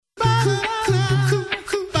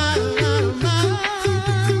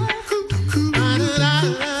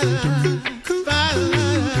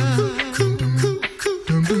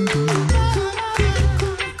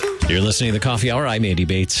listening to the Coffee Hour. I'm Andy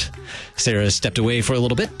Bates. Sarah stepped away for a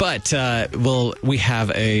little bit, but we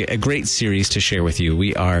have a great series to share with you.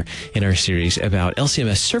 We are in our series about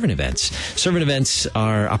LCMS Serv'n events. Serv'n events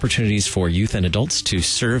are opportunities for youth and adults to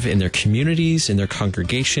serve in their communities, in their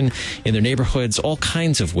congregation, in their neighborhoods, all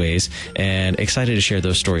kinds of ways, and excited to share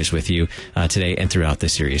those stories with you today and throughout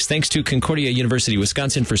this series. Thanks to Concordia University,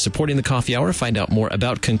 Wisconsin for supporting the Coffee Hour. Find out more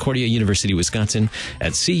about Concordia University, Wisconsin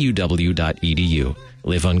at cuw.edu.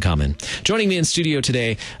 Live Uncommon. Joining me in studio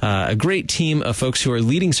today, a great team of folks who are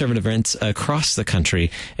leading Serv'n events across the country,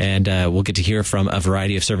 and we'll get to hear from a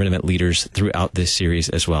variety of Serv'n event leaders throughout this series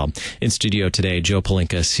as well. In studio today, Joe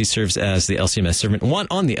Palinkas. He serves as the LCMS Serv'n,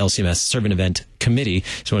 on the LCMS Serv'n event committee.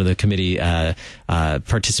 He's one of the committee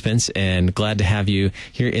participants, and glad to have you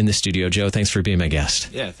here in the studio. Joe, thanks for being my guest.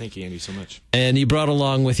 Yeah, thank you, Andy, so much. And you brought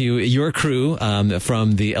along with you your crew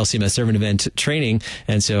from the LCMS Serv'n event training,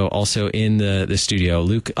 and so also in the studio,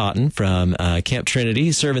 Luke Otten from Camp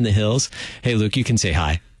Trinity, Serv'n the Hills. Hey, Luke, you can say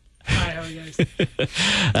hi. Hi, how are you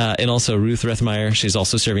guys? And also Ruth Rethemeyer. She's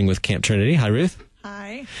also serving with Camp Trinity. Hi, Ruth.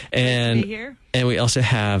 Hi. And nice to be here. And we also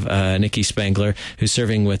have Nicole Spangler, who's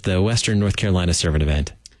serving with the Western North Carolina Serv'n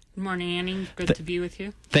event. Good morning, Annie. Good to be with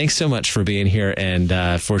you. Thanks so much for being here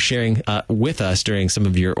and for sharing with us during some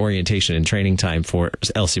of your orientation and training time for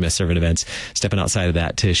LCMS Serv'n events, stepping outside of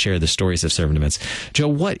that to share the stories of Serv'n events. Joe,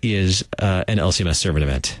 what is an LCMS Serv'n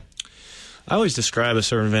event? I always describe a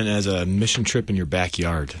Serv'n event as a mission trip in your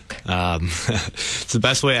backyard. It's the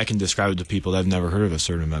best way I can describe it to people that have never heard of a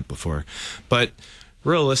Serv'n event before. But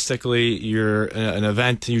realistically, an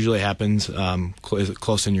event usually happens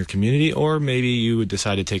close in your community, or maybe you would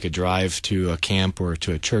decide to take a drive to a camp or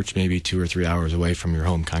to a church maybe 2 or 3 hours away from your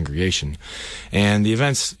home congregation. And the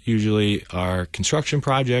events usually are construction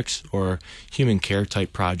projects or human care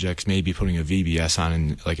type projects, maybe putting a VBS on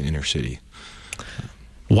in like an inner city.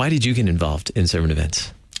 Why did you get involved in Serv'n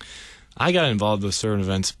events? I got involved with Serv'n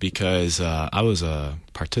events because I was a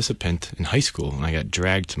participant in high school, and I got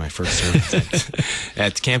dragged to my first Serv'n event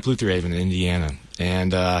at Camp Lutherhaven in Indiana.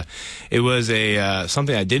 And it was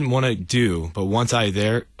something I didn't want to do, but once I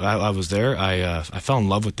was there, I fell in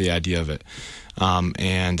love with the idea of it.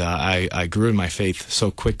 And I grew in my faith so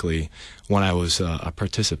quickly when I was a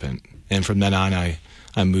participant. And from then on,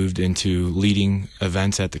 I moved into leading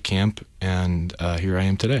events at the camp, and here I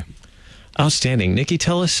am today. Outstanding. Nikki,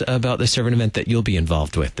 tell us about the Serv'n event that you'll be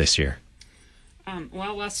involved with this year.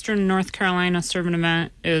 Well, Western North Carolina Serv'n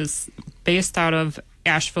event is based out of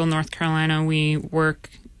Asheville, North Carolina. We work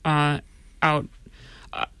out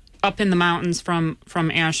up in the mountains from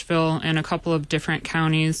Asheville in a couple of different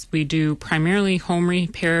counties. We do primarily home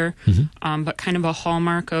repair, but kind of a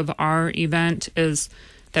hallmark of our event is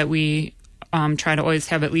that we try to always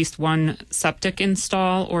have at least one septic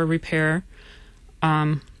install or repair.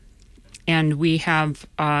 And we have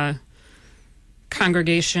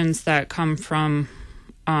congregations that come from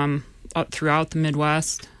up throughout the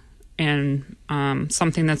Midwest. And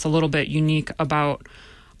something that's a little bit unique about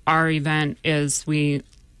our event is we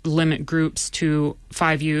limit groups to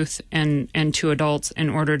 5 youth and 2 adults in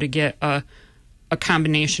order to get a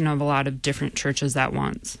combination of a lot of different churches at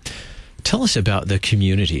once. Tell us about the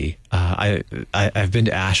community. I've been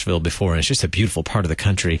to Asheville before, and it's just a beautiful part of the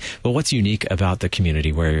country. But what's unique about the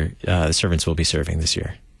community where the servants will be serving this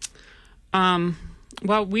year?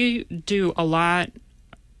 Well, we do a lot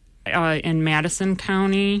in Madison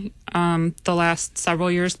County the last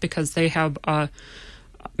several years because they have a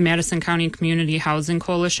Madison County Community Housing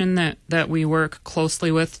Coalition that we work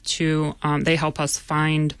closely with to they help us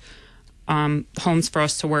find homes for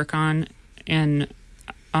us to work on, and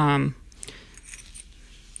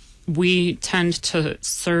we tend to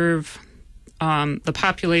serve the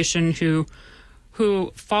population who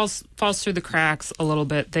falls through the cracks a little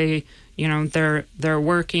bit. They're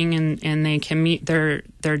working and they can meet their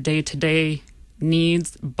day-to-day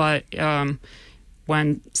needs, but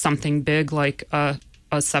when something big like a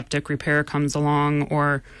septic repair comes along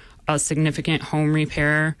or a significant home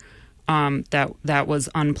repair that was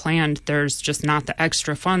unplanned, there's just not the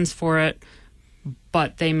extra funds for it,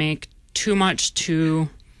 but they make too much to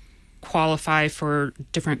qualify for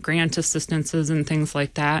different grant assistances and things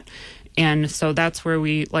like that. And so that's where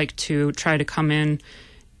we like to try to come in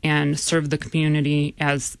and serve the community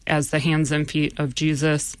as the hands and feet of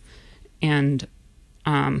Jesus, and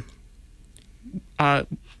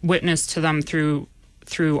witness to them through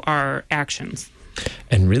our actions.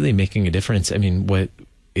 And really making a difference. I mean, what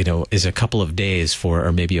is a couple of days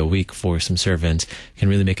or maybe a week for some servants can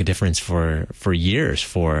really make a difference for years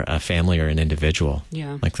for a family or an individual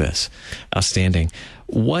like this. Outstanding.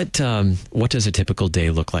 What does a typical day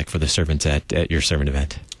look like for the servants at your Serv'n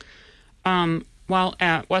event? Well,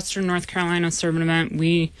 at Western North Carolina Serv'n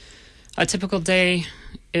event, a typical day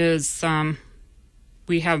is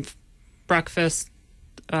we have breakfast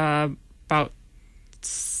about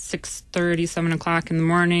 6:30, 7 o'clock in the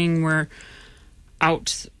morning. We're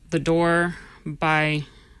out the door by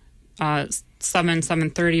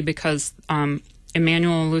 7:30 because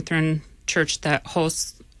Emmanuel Lutheran Church that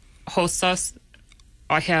hosts us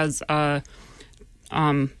has a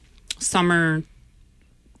summer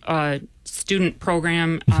student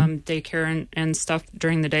program, daycare and stuff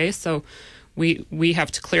during the day. So we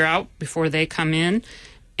have to clear out before they come in,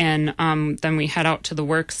 and then we head out to the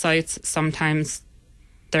work sites. Sometimes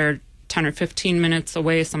they're 10 or 15 minutes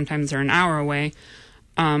away. Sometimes they're an hour away.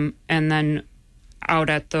 And then out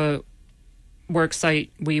at the work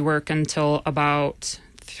site, we work until about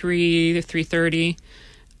 3:30,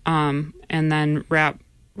 and then wrap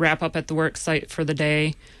up at the work site for the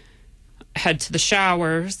day. Head to the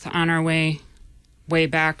showers on our way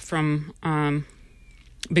back from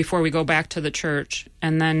before we go back to the church,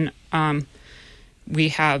 and then we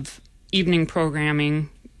have evening programming.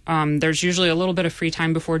 There's usually a little bit of free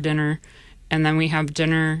time before dinner, and then we have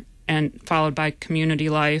dinner and followed by community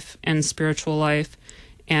life and spiritual life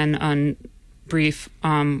and a brief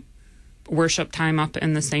worship time up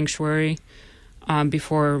in the sanctuary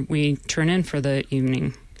before we turn in for the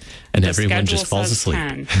evening. And the everyone just falls asleep.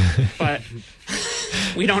 10, but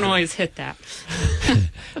we don't always hit that.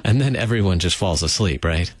 And then everyone just falls asleep,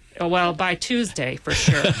 right? Well, by Tuesday, for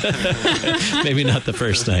sure. Maybe not the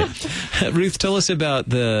first night. Ruth, tell us about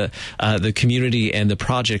the community and the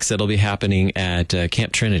projects that'll be happening at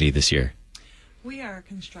Camp Trinity this year. We are a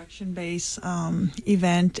construction-based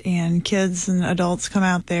event, and kids and adults come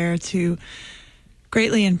out there to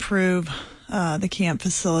greatly improve the camp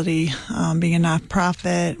facility. Being a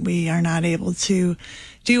nonprofit, we are not able to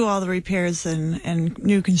do all the repairs and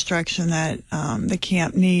new construction that the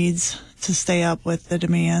camp needs to stay up with the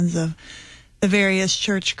demands of the various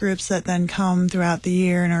church groups that then come throughout the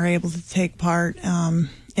year and are able to take part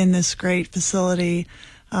in this great facility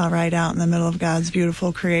right out in the middle of God's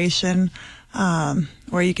beautiful creation,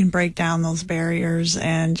 where you can break down those barriers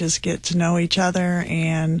and just get to know each other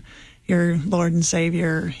and your Lord and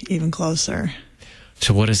Savior even closer.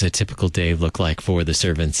 So what does a typical day look like for the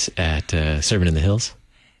servants at Serv'n in the Hills?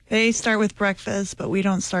 They start with breakfast, but we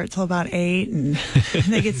don't start till about 8, and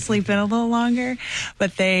they get to sleep in a little longer.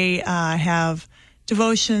 But they have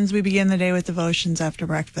devotions. We begin the day with devotions after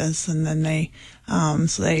breakfast, and then they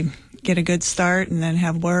get a good start, and then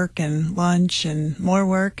have work and lunch and more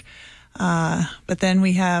work. But then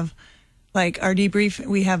we have like our debrief.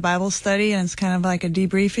 We have Bible study, and it's kind of like a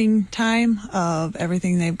debriefing time of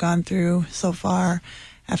everything they've gone through so far.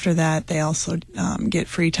 After that, they also get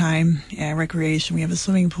free time and recreation. We have a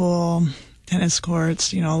swimming pool, tennis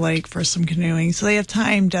courts, a lake for some canoeing. So they have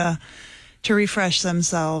time to refresh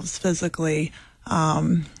themselves physically.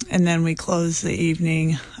 And then we close the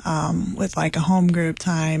evening with like a home group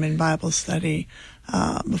time and Bible study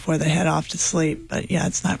before they head off to sleep. But yeah,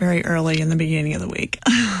 it's not very early in the beginning of the week.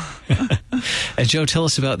 Joe, tell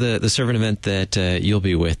us about the Serv'n event that you'll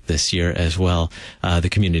be with this year as well, the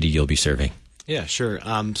community you'll be serving. Yeah, sure.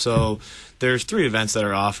 So there's 3 events that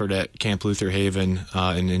are offered at Camp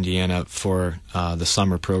Lutherhaven in Indiana for the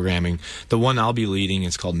summer programming. The one I'll be leading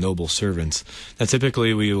is called Noble Servants. Now,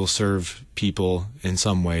 typically, we will serve people in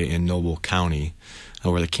some way in Noble County,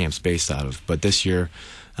 where the camp's based out of. But this year,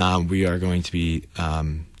 we are going to be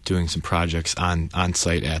doing some projects on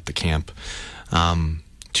site at the camp.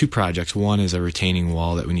 2 projects. One is a retaining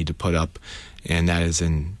wall that we need to put up, and that is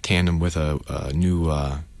in tandem with a new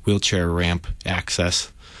wheelchair ramp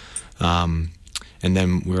access. And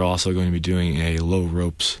then we're also going to be doing a low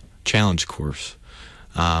ropes challenge course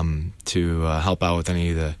to help out with any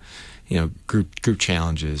of the group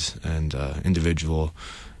challenges and individual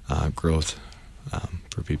growth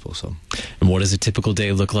for people. So, and what does a typical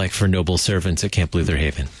day look like for Noble Servants at Camp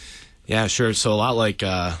Lutherhaven? Yeah, sure. So a lot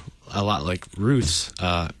like Ruth's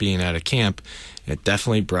being at a camp.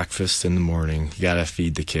 Definitely breakfast in the morning. You gotta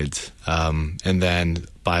feed the kids, and then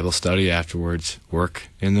Bible study afterwards. Work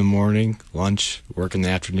in the morning, lunch, work in the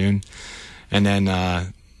afternoon, and then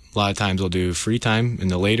a lot of times we'll do free time in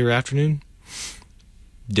the later afternoon,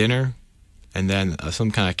 dinner, and then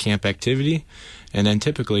some kind of camp activity, and then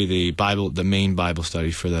typically the main Bible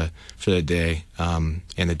study for the day, and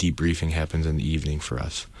the debriefing happens in the evening for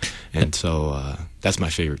us, and so that's my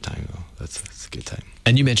favorite time though. That's a good time.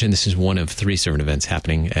 And you mentioned this is one of 3 Serv'n events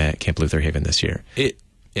happening at Camp Lutherhaven this year.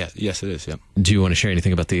 Yes, it is. Yep. Do you want to share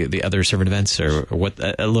anything about the other Serv'n events, or what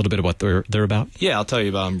a little bit of what they're about? Yeah, I'll tell you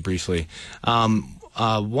about them briefly.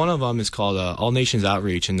 one of them is called All Nations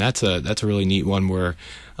Outreach, and that's a really neat one where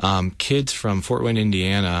kids from Fort Wayne,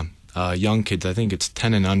 Indiana, young kids, I think it's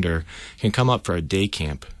 10 and under, can come up for a day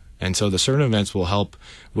camp. And so the Serv'n events will help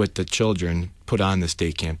with the children put on this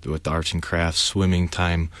day camp with the arts and crafts, swimming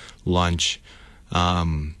time, lunch,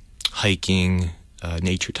 hiking,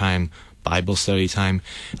 nature time, Bible study time.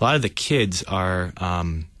 A lot of the kids are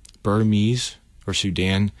Burmese or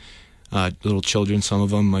Sudan little children. Some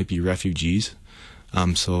of them might be refugees.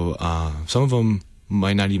 So some of them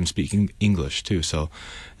might not even speak English too. So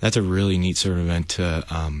that's a really neat sort of event to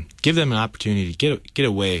give them an opportunity to get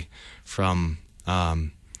away from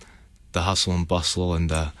the hustle and bustle and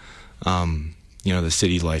the the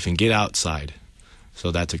city life and get outside.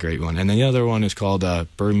 So that's a great one. And then the other one is called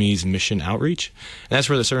Burmese Mission Outreach. And that's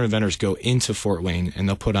where the Serv'n vendors go into Fort Wayne, and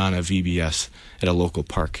they'll put on a VBS at a local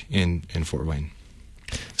park in Fort Wayne.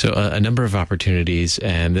 So a number of opportunities,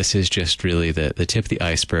 and this is just really the tip of the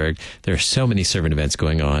iceberg. There are so many Serv'n events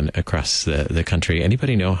going on across the country.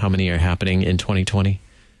 Anybody know how many are happening in 2020?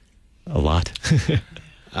 A lot.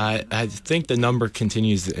 I think the number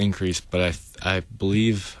continues to increase, but I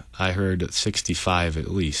believe I heard 65 at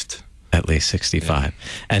least. At least 65. Yeah.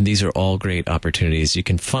 And these are all great opportunities. You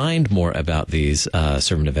can find more about these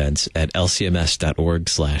Serv'n events at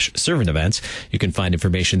lcms.org/Serv'n events. You can find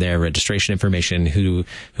information there, registration information, who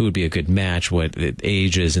would be a good match, what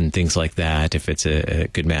ages and things like that, if it's a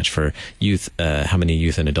good match for youth, how many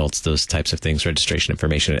youth and adults, those types of things, registration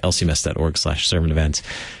information at lcms.org/Serv'n events.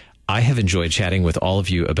 I have enjoyed chatting with all of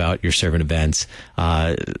you about your Serv'n events.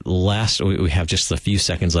 We have just a few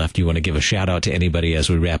seconds left. Do you want to give a shout out to anybody as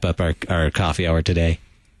we wrap up our coffee hour today?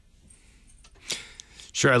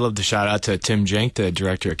 Sure. I'd love to shout out to Tim Jenk, the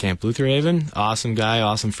director at Camp Lutherhaven. Awesome guy,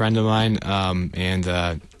 awesome friend of mine,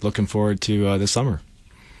 and looking forward to the summer.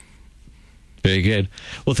 Very good.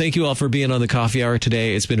 Well, thank you all for being on the coffee hour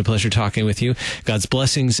today. It's been a pleasure talking with you. God's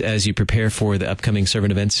blessings as you prepare for the upcoming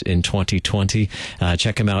Serv'n events in 2020.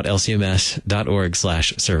 Check them out,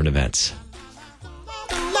 lcms.org/Serv'n events.